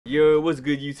Yo, what's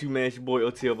good, YouTube, man? It's your boy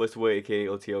Otlvsthewrld, aka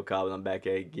OTL, and I'm back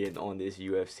at it again on this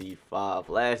UFC 5.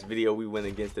 Last video, we went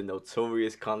against the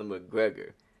notorious Conor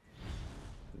McGregor.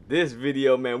 This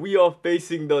video, man, we are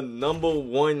facing the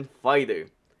 #1 fighter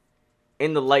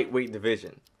in the lightweight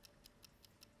division.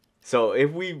 So,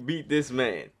 if we beat this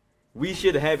man, we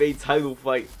should have a title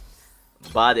fight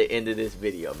by the end of this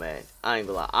video, man. I ain't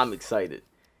gonna lie, I'm excited.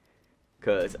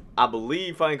 Because I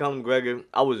believe fighting Conor McGregor,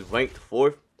 I was ranked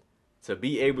 4th. To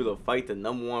be able to fight the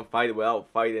 #1 fighter without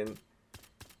fighting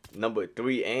number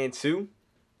 3 and 2,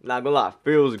 not gonna lie,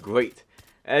 feels great.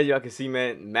 As y'all can see,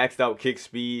 man, maxed out kick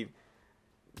speed.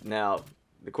 Now,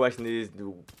 the question is,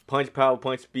 do punch power,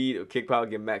 punch speed, or kick power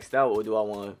get maxed out, or do I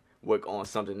want to work on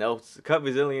something else? Cut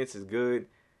resilience is good.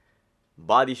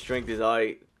 Body strength is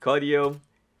alright. Cardio,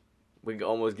 we can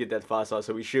almost get that 5-star,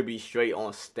 so we should be straight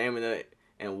on stamina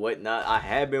and whatnot. I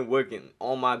have been working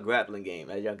on my grappling game.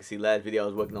 As y'all can see, last video I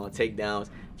was working on takedowns,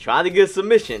 trying to get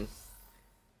submission,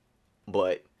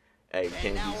 but hey,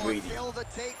 can't be greedy.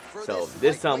 So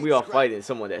this time we are fighting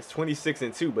someone that's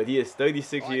 26-2, but he is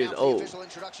 36 years old.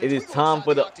 It is time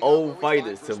for the old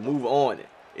fighters to move on.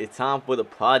 It's time for the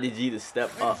prodigy to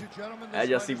step up. As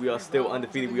y'all see, we are still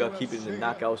undefeated. We are keeping the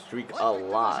knockout streak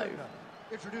alive.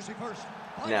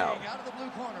 Now,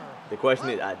 the question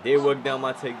is, I did work down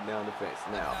my takedown defense.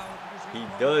 Now, he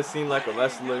does seem like a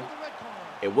wrestler.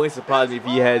 It wouldn't surprise me if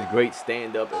he has great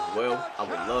stand-up as well. I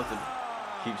would love to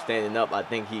keep standing up. I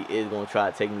think he is going to try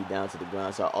to take me down to the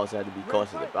ground, so I also have to be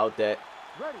cautious about that.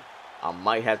 I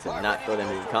might have to not throw them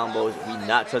in combos. We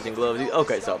not touching gloves.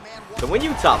 Okay, so when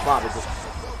you top 5, it's just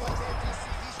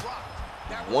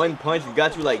one punch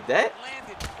got you like that?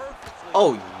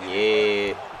 Oh,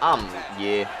 yeah.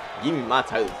 Yeah. Give me my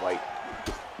title fight.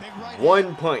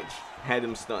 One punch had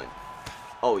him stunned.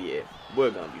 Oh, yeah.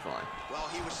 We're going to be fine.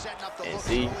 And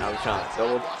see, I was trying to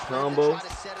throw a combo.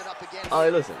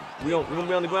 Alright, listen. We're going to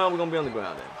be on the ground. We're going to be on the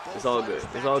ground then. It's all good.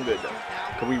 It's all good, though.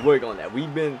 Because we work on that.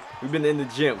 We've been in the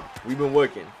gym. We've been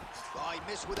working.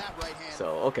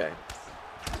 So, okay.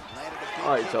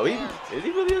 Alright, so is he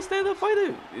really a stand-up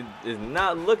fighter? It's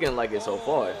not looking like it so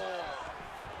far.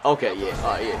 Okay, yeah.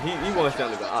 Alright, yeah. He wants to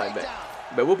stand up. Alright, bet.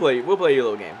 But we'll play your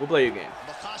little game. We'll play your game.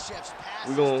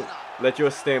 We're gonna let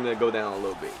your stamina go down a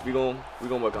little bit. We're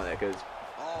gonna work on that, because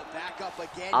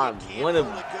I wanna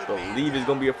believe it's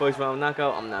gonna be a first round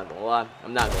knockout. I'm not gonna lie.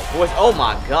 I'm not gonna force. Oh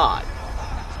my god.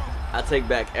 I take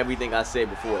back everything I said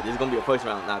before. This is gonna be a first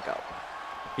round knockout.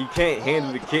 He can't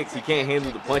handle the kicks, he can't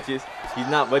handle the punches. He's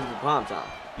not ready for prime time.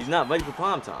 He's not ready for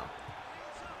prime time.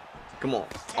 Come on.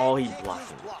 Oh, he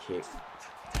blocking the kick.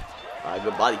 Alright,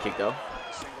 good body kick though.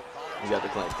 He got the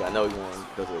clinch. I know he want to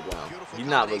go to the ground. He's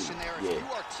not really. Yeah,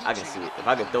 I can see it. If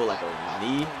I could throw like a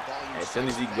knee as soon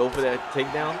as he go for that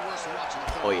takedown.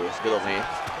 Oh yeah, it's good overhand.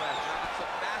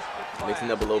 Mixing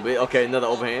up a little bit. Okay, another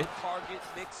overhand.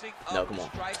 No, come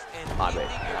on. My bad.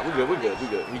 Nah, we good.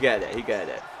 He got that. He got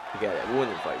that. We're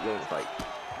winning the fight.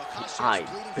 I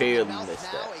barely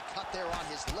missed that.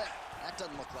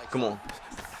 Come on.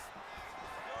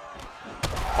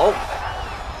 Oh,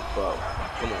 bro,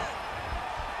 come on.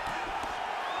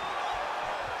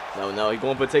 No, he's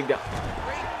going for a takedown.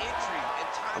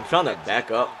 I'm trying to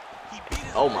back up.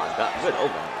 Oh my god, good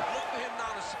overhand.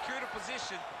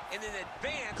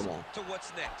 Come on.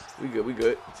 We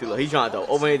good. See, look, he's trying to throw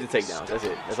overhand to takedowns. That's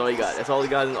it. That's all he got. That's all he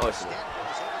got in the arsenal.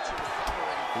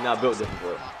 He's not built different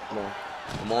for it.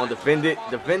 Come on, defend it.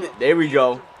 There we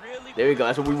go.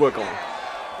 That's what we work on.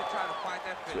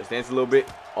 Switch stance a little bit.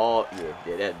 Oh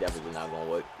yeah, that definitely not gonna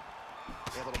work.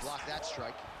 Able to block that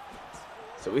strike.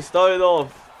 So we started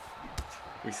off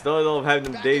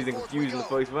having them dazed and confused in the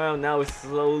first round. Now it's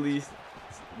slowly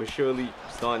but surely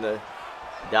starting to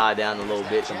die down a little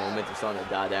bit. The momentum's starting to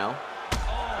die down.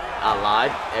 I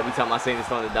lied. Every time I say it's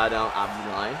starting to die down, I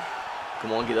be lying.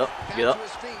 Come on, get up.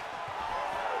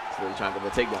 So we're trying to go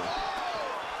for a takedown.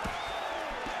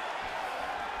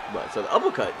 But so the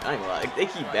uppercut, I ain't gonna lie, they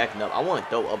keep backing up. I want to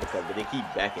throw uppercut, but they keep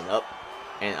backing up,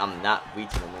 and I'm not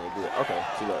reaching them when they do it. Okay,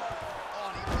 see look.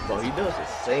 So he does the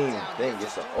same thing.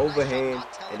 It's an overhand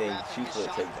and then shoots for a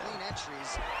takedown.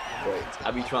 But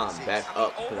I be trying to back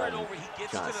up because I'm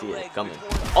trying to see it coming.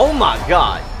 Oh my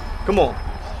god! Come on.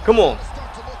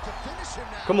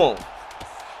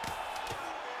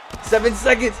 7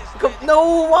 seconds.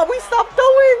 No, why we stop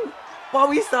throwing? Why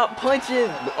we stop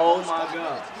punching? Oh my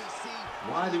god.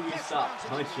 Why did we stop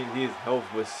punching? His health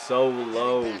was so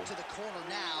low.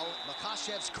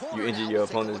 You injured your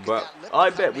opponent's butt. Oh,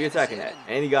 I bet we attacking that.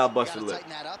 And he got a busted lip.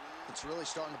 So,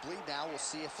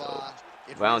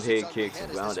 round head kicks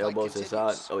and round elbows to the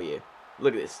side. Oh yeah.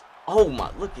 Look at this. Oh my,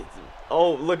 look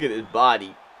at his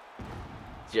body.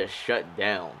 just shut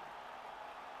down.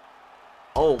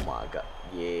 Oh my god,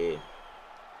 yeah.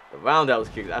 The roundhouse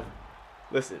kicks.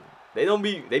 Listen, they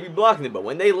be blocking it, but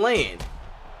when they land,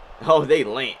 oh, they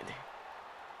land.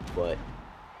 But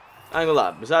I ain't gonna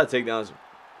lie. Besides takedowns,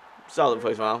 solid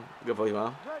first round, good first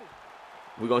round.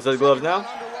 We gonna set the gloves now?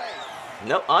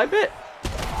 Nope, I bet.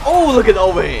 Oh, look at the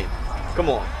overhand. Come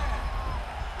on.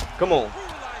 Come on.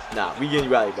 Nah, we getting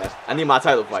you out of here, bro. I need my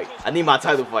title fight. I need my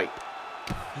title fight.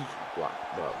 Wow,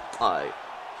 bro. Alright.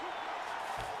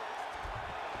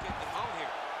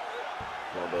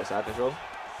 Come on, side control.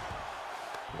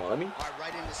 Come on, let me. Alright,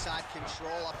 right into side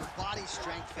control. Upper body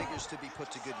strength figures to be put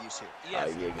to good use here. Yes,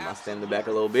 alright, yeah, get my stamina back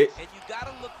a little bit. And you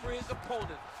gotta look for his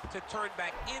opponent to turn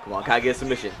back in. Come on, can I get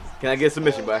submission? Can I get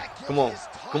submission, bro? Come on.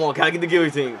 Come on, can I get the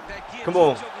guillotine? Come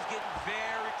on.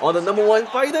 On the #1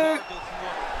 fighter.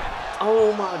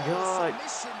 Oh my god.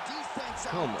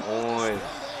 Come on. He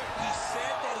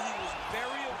said that he was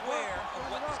very aware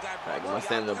of what this guy brought. Alright, get my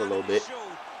stamina up a little bit.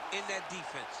 In that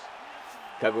defense.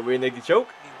 Can I go rear naked choke?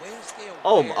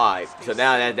 Oh, alright. So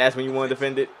now that's when you want to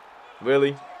defend it?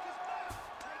 Really?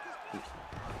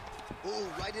 Ooh,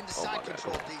 right into side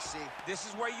control, DC. This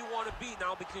is where you want to be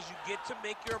now because you get to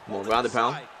make your opponent round and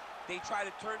pound. They try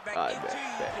to turn back into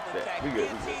you. We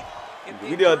good.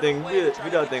 We do our thing. We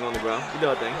do our thing on the ground. We do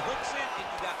our thing.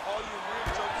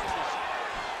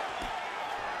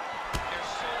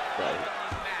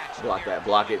 Block that.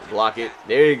 Block it. Block it.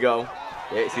 There you go.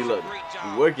 Yeah, see, look.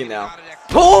 We working now.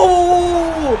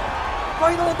 Oh!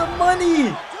 Right on the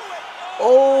money!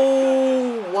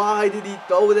 Oh! Why did he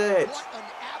throw that?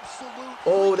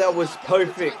 Oh, that was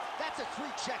perfect.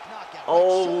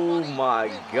 Oh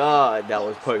my god, that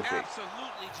was perfect.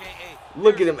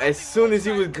 Look at him as soon as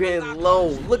he was getting low.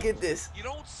 Look at this.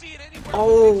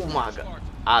 Oh my god.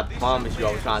 I promise you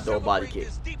I was trying to throw a body kick.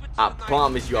 I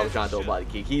promise you I was trying to throw a body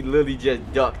kick. He literally just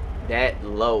ducked that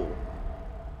low.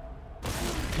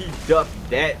 He ducked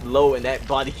that low and that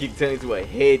body kick turned into a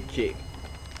head kick.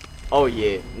 Oh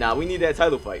yeah. Nah, we need that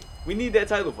title fight. We need that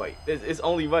title fight. It's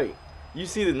only right. You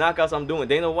see the knockouts I'm doing.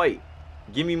 Dana White,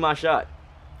 give me my shot.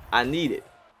 I need it.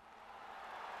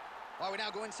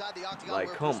 Like,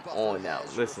 come on now.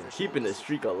 Listen, keeping the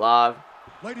streak alive.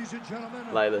 Ladies and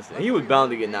gentlemen, like, listen, he was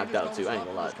bound to get knocked out too. I ain't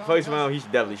gonna lie. First round, he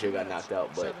definitely should have got knocked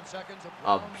out. But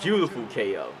a beautiful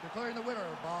KO.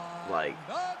 Like,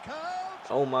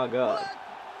 oh my god.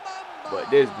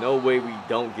 But there's no way we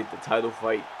don't get the title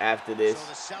fight after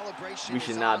this. We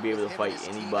should not be able to fight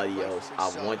anybody else. I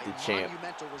want the champ.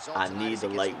 I need the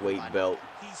lightweight belt.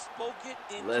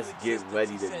 Let's get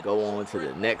ready to go on to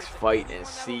the next fight and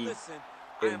see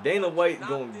if Dana White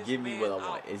gonna give me what I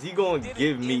want. Is he gonna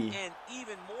give me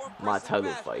my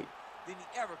title fight?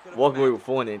 Walking away with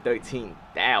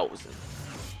 413,000,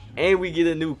 and we get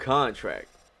a new contract.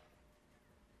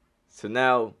 So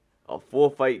now a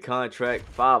 4-fight contract,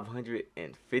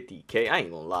 550K. I ain't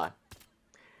gonna lie,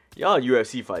 y'all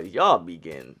UFC fighters, y'all be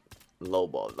getting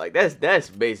lowballed. Like that's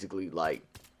basically like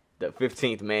the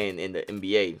 15th man in the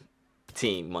NBA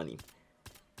team money.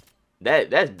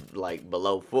 That's like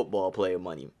below football player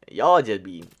money. Y'all just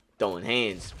be throwing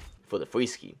hands for the free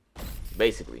ski,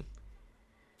 basically.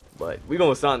 But we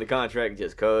gonna sign the contract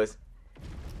just cause.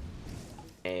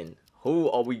 And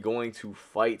who are we going to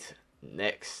fight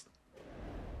next?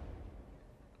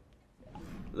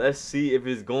 Let's see if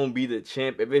it's gonna be the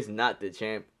champ. If it's not the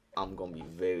champ, I'm gonna be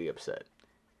very upset.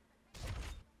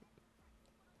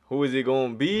 Who is it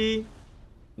gonna be?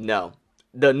 No.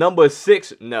 The number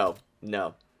 6? No.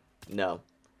 No. No.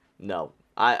 No.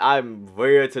 I'm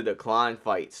rare to decline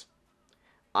fights.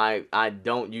 I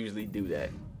don't usually do that.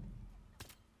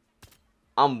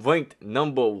 I'm ranked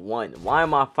 #1. Why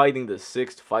am I fighting the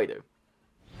 6th fighter?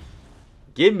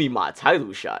 Give me my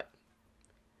title shot.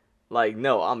 Like,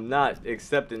 no, I'm not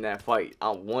accepting that fight. I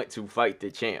want to fight the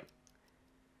champ.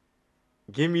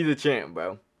 Give me the champ,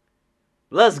 bro.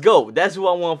 Let's go. That's who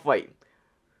I want to fight.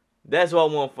 That's who I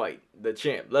want to fight. The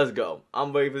champ. Let's go.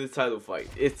 I'm ready for this title fight.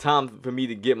 It's time for me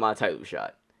to get my title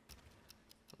shot.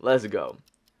 Let's go.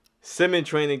 Simmons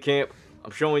training camp.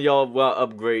 I'm showing y'all what I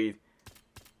upgrade.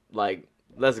 Like,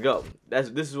 let's go. This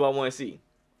is what I want to see.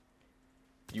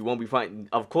 You won't be fighting.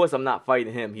 Of course, I'm not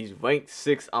fighting him. He's ranked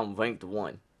 6. I'm ranked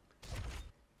 1.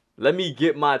 Let me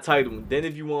get my title. Then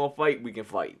if you want to fight, we can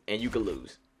fight. And you can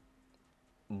lose.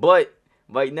 But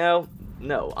right now,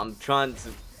 no. I'm trying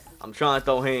to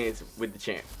throw hands with the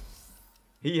champ.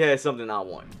 He has something I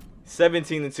want.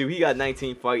 17-2. He got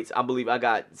 19 fights. I believe I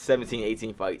got 17,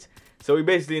 18 fights. So we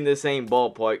basically in the same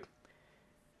ballpark.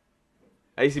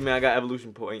 As you see, man, I got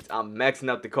evolution points. I'm maxing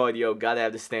out the cardio. Gotta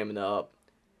have the stamina up.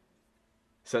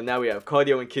 So now we have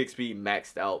cardio and kick speed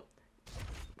maxed out.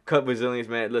 cut resilience,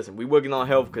 man. Listen, we working on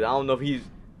health because I don't know if he's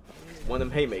one of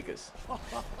them haymakers. Oh,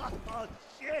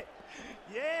 shit.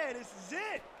 Yeah, this is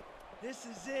it. This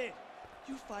is it.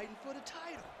 You fighting for the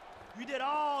title. You did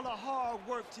all the hard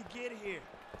work to get here.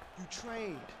 You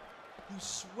trained. You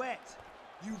sweat.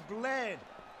 You bled.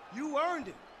 You earned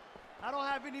it. I don't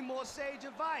have any more sage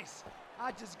advice.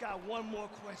 I just got one more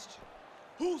question.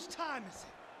 Whose time is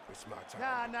it? It's my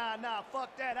time. Nah,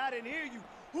 fuck that. I didn't hear you.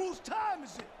 Whose time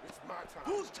is it? It's my time.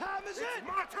 Whose time is it? It's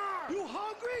my time. You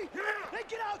hungry? Yeah. Then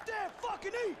get out there and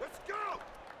fucking eat. Let's go.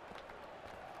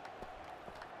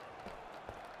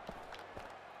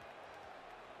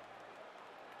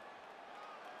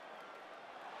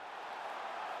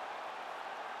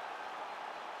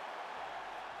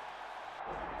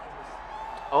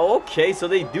 Okay, so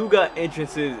they do got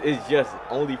entrances. It's just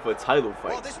only for title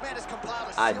Well, fights. this man has compiled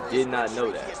a I serious did not win know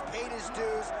streak. that. He has paid his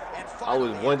dues, and I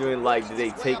was finally, wondering, after like, working did they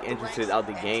his way take up the entrances ranks out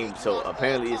the and game? taking So on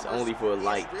apparently it's all only for, comers,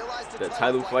 like, he has realized the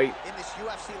title fight. in this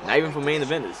UFC Not even for lightweight main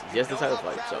division. eventers, just the You know title how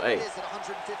fight. So, crowded hey, it is at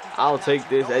 155 I'll pounds. take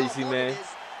this. You As know you see, how man, hard it is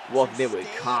walking to in with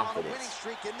stay on a confidence. winning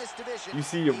streak in this division. You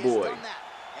see your He has boy, done that.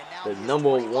 And now the he is number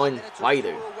 21 one minutes or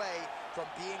fighter, fewer away from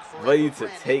being ready forever to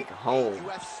branded take a home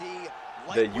UFC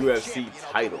the lightweight UFC champion.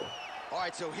 title. All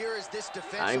right, so here is this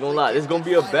I ain't gonna lie, this is gonna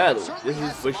be a battle. This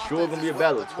is for sure gonna be a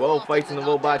battle. 12 fights in a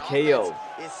row by KO.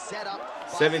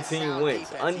 17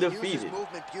 wins, undefeated.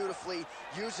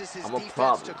 I'm a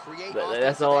problem.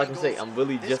 That's all I can say. I'm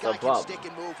really just a problem.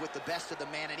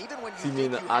 See me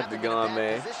in the octagon,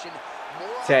 man.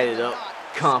 Tatted up,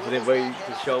 confident, ready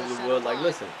to show the world. Like,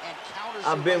 listen,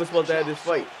 I've been supposed to have this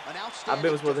fight. I've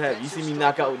been supposed to have it. You see me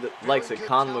knock out the likes of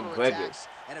Conor McGregor.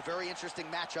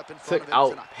 Took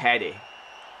out Patty.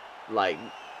 Like,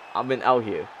 I've been out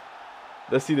here.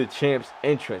 Let's see the champ's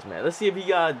entrance, man. Let's see if he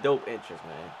got a dope entrance,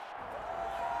 man.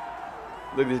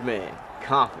 Look at this man,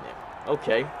 confident.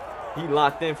 Okay, he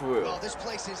locked in for real.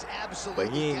 But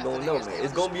he ain't gonna know, man.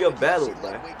 It's gonna be a battle,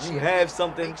 bro. You have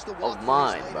something of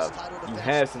mine, bro. You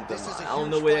have something of mine. I don't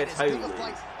know where that title is.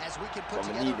 But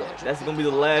I'm gonna need that. That's gonna be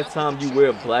the last time you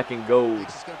wear black and gold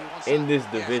in this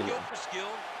division.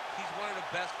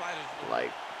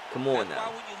 Like, come on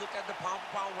now.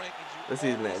 Let's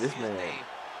see this man. This man.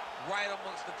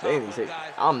 They didn't say.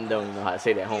 I don't even know how to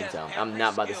say that hometown. I'm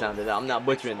not about to sound it out. I'm not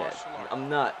butchering that. I'm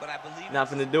not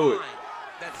finna do it.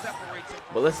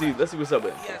 But let's see what's up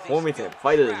with him. Formington,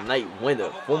 fighter of the night winner,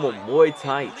 former Muay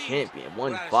Thai champion,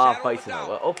 won 5 fights in a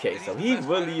row. Okay, so he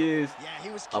really is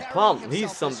a problem.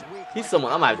 He's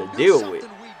someone I'm gonna have to deal with.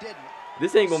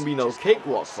 This ain't gonna be no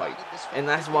cakewalk fight, and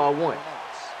that's what I want.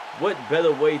 What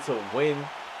better way to win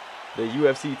the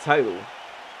UFC title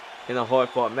in a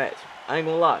hard-fought match? I ain't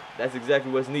gonna lie, that's exactly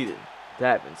what's needed to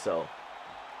happen. So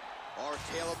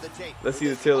let's see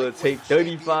the tail of the tape.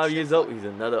 35 years old. He's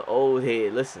another old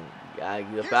head. Listen, you gotta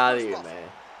get up out of here, man.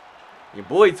 Your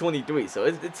boy 23, so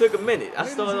it took a minute. I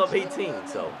started off 18,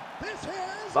 so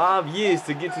 5 years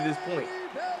to get to this point.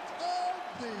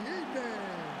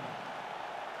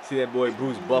 See that boy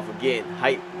Bruce Buffer getting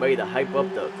hype, ready to hype up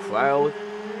the crowd.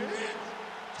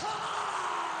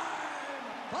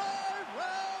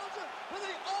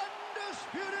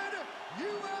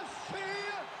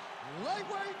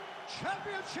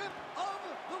 Championship of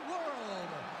the world.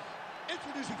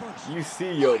 Introducing first. You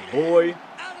see your boy.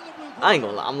 I ain't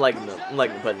gonna lie. I'm liking the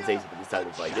presentation for this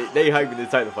title fight. They hyping this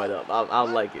title fight up. I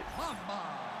like it.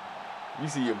 You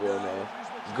see your boy, man,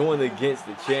 going against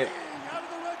the champ,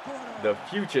 the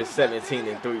future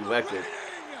 17-3 record,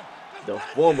 the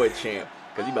former champ,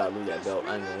 cause he about to lose that belt.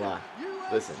 I ain't gonna lie.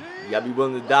 Listen, you gotta be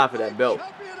willing to die for that belt.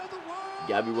 You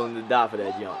gotta be willing to die for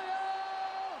that jump.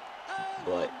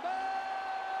 But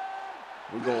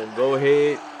we're gonna go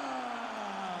ahead.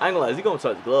 I ain't gonna lie, is he gonna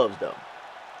touch gloves though?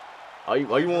 Are you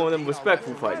one of them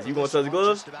respectful fighters? You gonna touch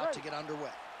gloves?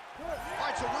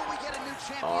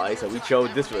 Alright, so we chose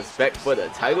disrespect for the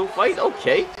title fight?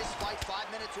 Okay.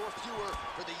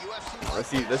 Let's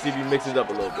see if he mixes up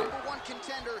a little bit.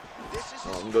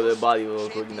 Let me go to the body real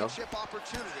quick, you know.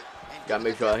 Gotta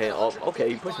make sure I hit off. Okay,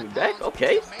 he pushed me back.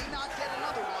 Okay.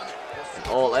 In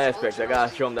all aspects, I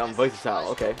gotta show him that I'm versatile.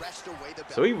 Okay.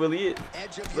 So he really is.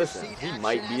 Listen, he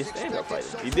might be a stand-up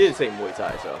fighter. He did say Muay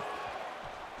Thai, so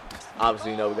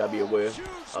obviously, you know, we gotta be aware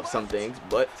of some things.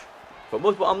 But for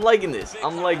most part, I'm liking this.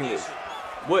 I'm liking this.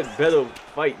 What better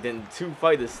fight than 2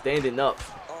 fighters standing up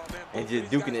and just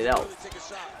duking it out?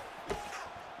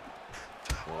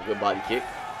 Oh, good body kick.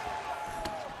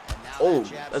 Oh,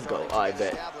 let's go. All right,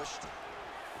 bet.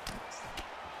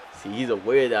 See, he's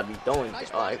aware that I be throwing. All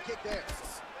right.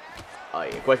 All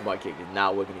right, question mark kick is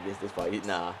not working against this fight.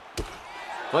 Nah.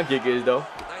 Front kick is though.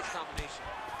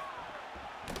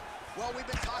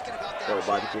 Throw a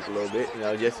body kick a little bit, you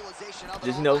know, just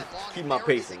you know, keep my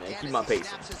pacing, man. Keep my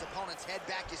pacing.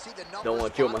 Don't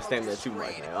want to kill my stamina too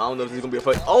much, man. I don't know if this is gonna be a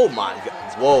fight. Oh my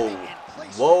god! Whoa,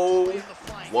 whoa,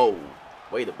 whoa!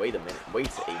 Wait a minute. Wait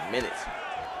a minute.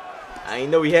 I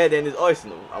ain't know he had that in his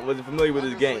arsenal. I wasn't familiar with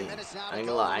his game. I ain't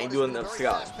gonna lie. I ain't doing enough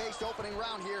scouting.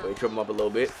 Wait, trip him up a little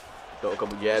bit. Throw a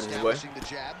couple jabs his way.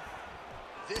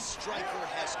 This striker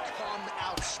has come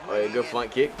out Oh yeah, good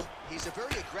front kick. He's a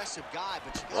very aggressive guy,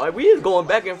 but All right, we is going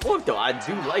back and forth though. I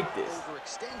do like this.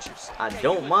 I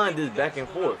don't mind this back and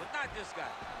forth.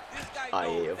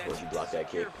 Oh yeah, of course he blocked that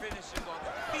kick.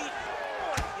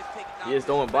 He is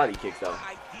throwing body kicks though.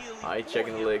 All right,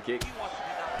 checking the leg kick.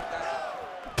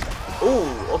 Ooh,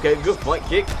 okay, good front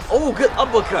kick. Oh, good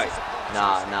uppercut.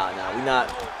 Nah. We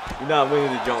not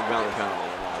winning the jump ground and pound, man.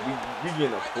 Nah, we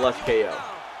getting a flush KO.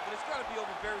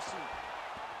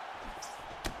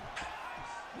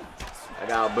 I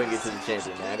gotta bring it to the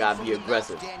champion, man. I gotta be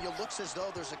aggressive.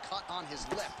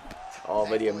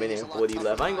 Already a minute and 40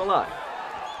 left. I ain't gonna lie.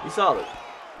 He's solid.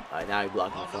 Alright, now he's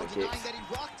blocking the front kicks.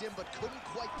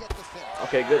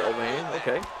 Okay, good overhand.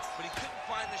 Okay.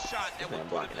 Man,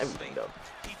 blocking everything though.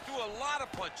 He threw a lot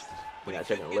of punches. We're not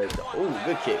checking the legs though. Ooh,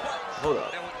 good kick. Hold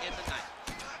up.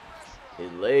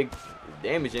 His leg is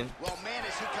damaging. Well, man,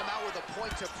 has he come out with a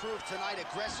point to prove tonight,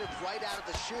 aggressive right out of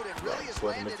the shoot, and really has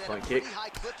landed at a pretty high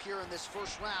clip here in this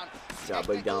first round. Gotta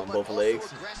break down both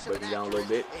legs. Break it down a little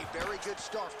bit.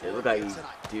 It look like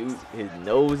dude, his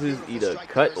nose is either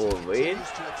cut or red.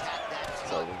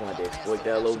 So we're going to exploit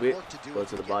that a little bit. Go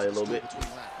to the body a little bit.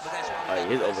 Alright,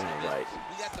 his overhand right.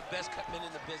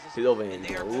 His overhand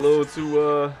is a little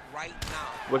too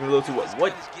working a little too what?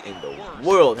 What in the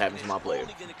world happened to my player?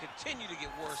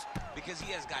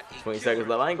 20 seconds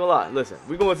left. I ain't gonna lie. Listen,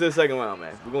 we're going to the second round,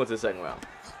 man. We're going to the second round.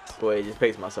 Go ahead, just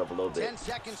pace myself a little bit. 10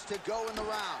 seconds to go in the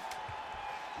round.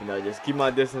 You know, just keep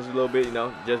my distance a little bit, you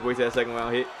know, just wait till that second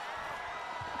round hit.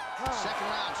 Second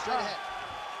round, straight ahead.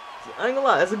 I ain't gonna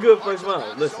lie, that's a good first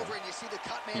round. Listen,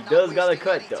 he does got a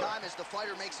cut though.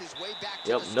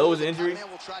 Yep, nose injury.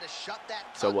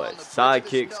 So what? Side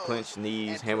kicks, clinch,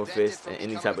 knees, hammer fist, and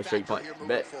any type of straight punch.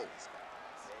 Bet.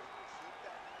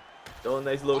 Throw a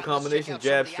nice little combination,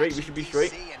 jab straight. We should be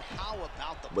straight.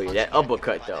 Wait, that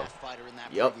uppercut though.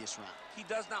 Yep. He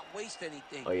does not waste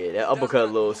anything. Oh yeah, that uppercut a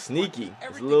little sneaky.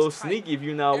 It's a little sneaky if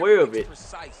you're not aware of it.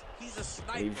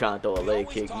 And he's trying to throw a leg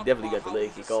kick. He definitely got the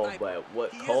leg kick off, but at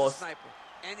what cost?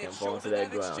 Him falling to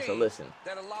that ground. So listen,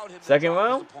 second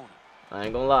round, I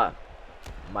ain't gonna lie,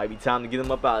 might be time to get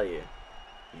him up out of here.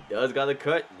 He does got a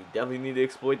cut. We definitely need to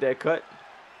exploit that cut.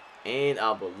 And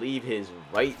I believe his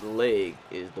right leg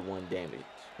is the one damaged.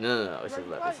 No, it's his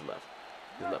left. It's his left.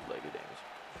 His left leg is damaged.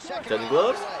 Touching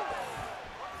gloves.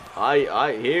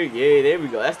 Alright, here, yeah, there we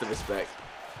go. That's the respect.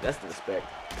 That's the respect.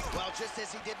 Well, just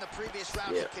as he did in the previous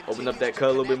round, yeah, open up that cut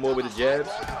a little bit more with the jabs.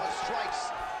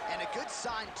 And a good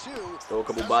sign too. Throw a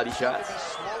couple body shots.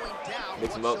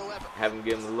 Mix him up. Have him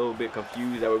get him a little bit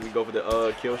confused. That way we go for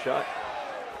the kill shot.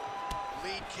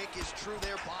 Lead kick is true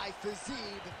there by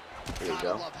Fizib. Here we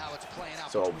go.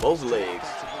 So both legs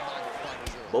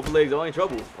are in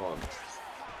trouble.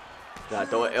 Gotta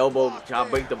throw an elbow, try to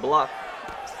break the block.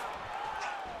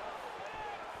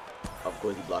 Of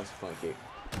course he blocks the front kick.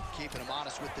 Keeping him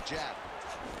honest with the jab.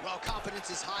 Well,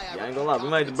 confidence is high. Yeah, I ain't gonna lie, we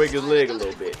might have to break his leg a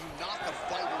little bit.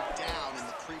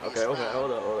 Okay,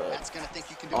 hold up.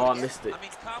 Oh, I missed it.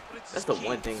 That's the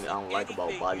one thing I don't like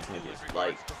about body kickers.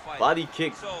 Like, body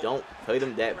kicks don't hurt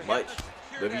them that much.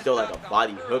 But if you throw like a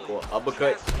body hook or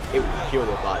uppercut, it will kill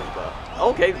their body, bro.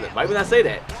 Okay, right when I say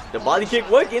that, the body kick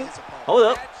working. Hold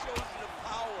up.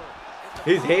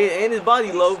 His head and his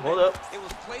body low. Hold up.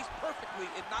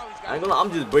 I ain't gonna lie, I'm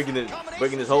just breaking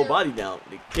his whole body down.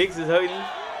 The kicks is hurting,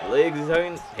 legs is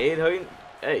hurting, head hurting.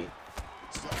 Hey.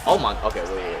 Oh my, okay,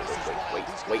 wait.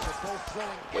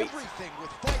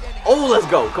 Oh, let's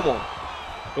go. Come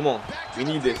on. We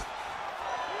need this.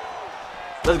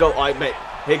 Let's go. All right, mate.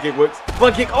 Head kick works.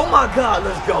 Front kick. Oh my God,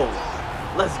 let's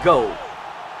go.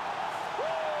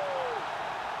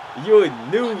 Your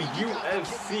new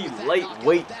UFC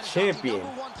lightweight champion.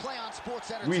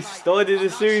 We started the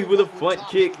series with a front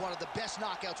kick.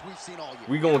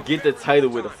 We're going to get the title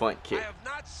with a front kick.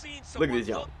 Look at this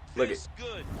jump. Look at it.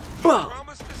 Boom.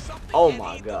 Oh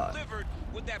my God.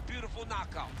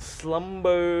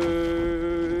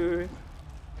 Slumber.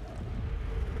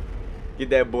 Get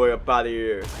that boy up out of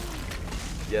here.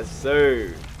 Yes,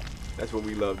 sir. That's what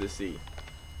we love to see.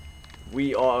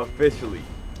 We are officially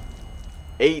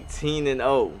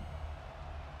 18-0.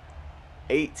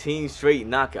 18 straight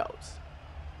knockouts.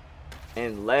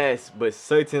 And last but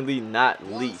certainly not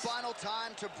least,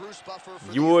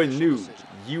 your new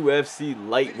UFC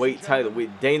lightweight title with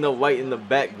Dana White in the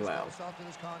background.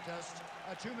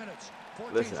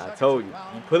 Listen, I told you,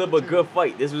 you put up a good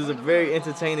fight. This was a very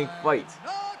entertaining fight.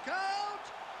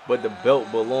 But the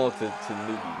belt belongs to Newbie,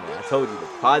 man. I told you, the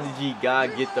prodigy guy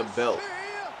get the belt.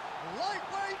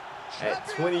 At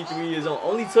 23 years old,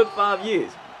 only took 5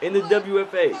 years in the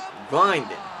WFA,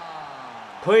 grinding,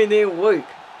 putting in work.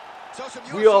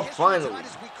 We are finally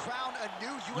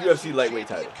UFC lightweight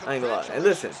title. I ain't gonna lie. And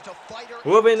listen,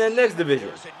 whoever in that next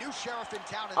division,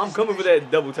 I'm coming for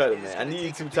that double title, man. I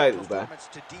need 2 titles, man.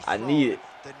 I need it.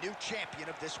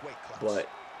 But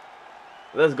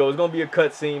let's go. It's gonna be a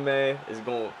cutscene, man.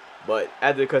 But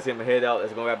after the cutscene, I'm gonna head out.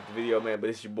 That's gonna wrap the video, man. But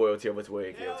this is your boy Otlvsthewrld,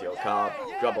 aka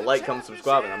Otlvsthewrld. Drop a like, comment,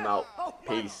 subscribe, and I'm out.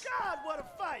 Peace. Oh my God, what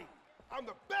a fight! I'm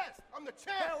the best. I'm the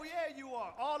champ. Hell yeah, you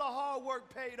are. All the hard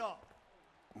work paid off.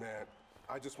 Man,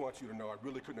 I just want you to know I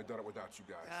really couldn't have done it without you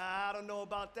guys. I don't know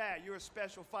about that. You're a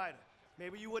special fighter.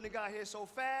 Maybe you wouldn't have got here so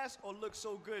fast or looked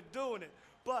so good doing it,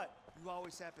 but you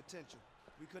always had potential.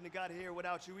 We couldn't have got here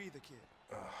without you either, kid.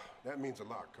 That means a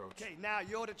lot, Coach. Okay, now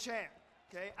you're the champ,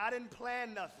 okay? I didn't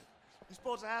plan nothing. You're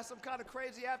supposed to have some kind of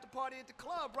crazy after party at the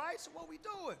club, right? So what we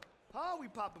doing? Huh? We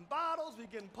popping bottles? We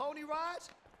getting pony rides?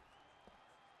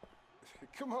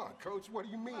 Come on, Coach. What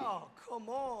do you mean? Oh, come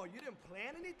on. You didn't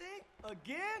plan anything?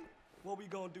 Again? What we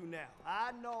gonna do now?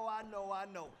 I know.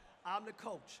 I'm the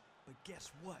coach. But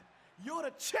guess what? You're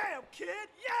the champ, kid.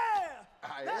 Yeah!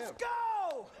 Let's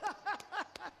go!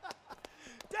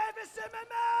 Davidson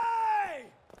MMA!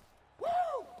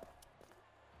 Woo!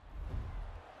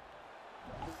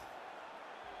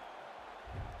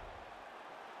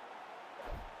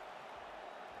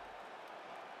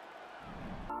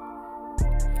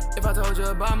 If I told you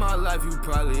about my life, you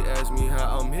probably ask me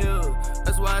how I'm healed.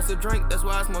 That's why I sip drink, that's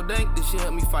why I smoke dank. This shit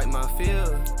help me fight my fear.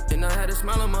 And I had a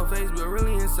smile on my face, but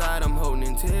really inside I'm holding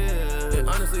in tears. And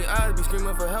honestly, I'd be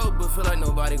screaming for help, but feel like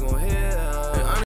nobody gon' hear.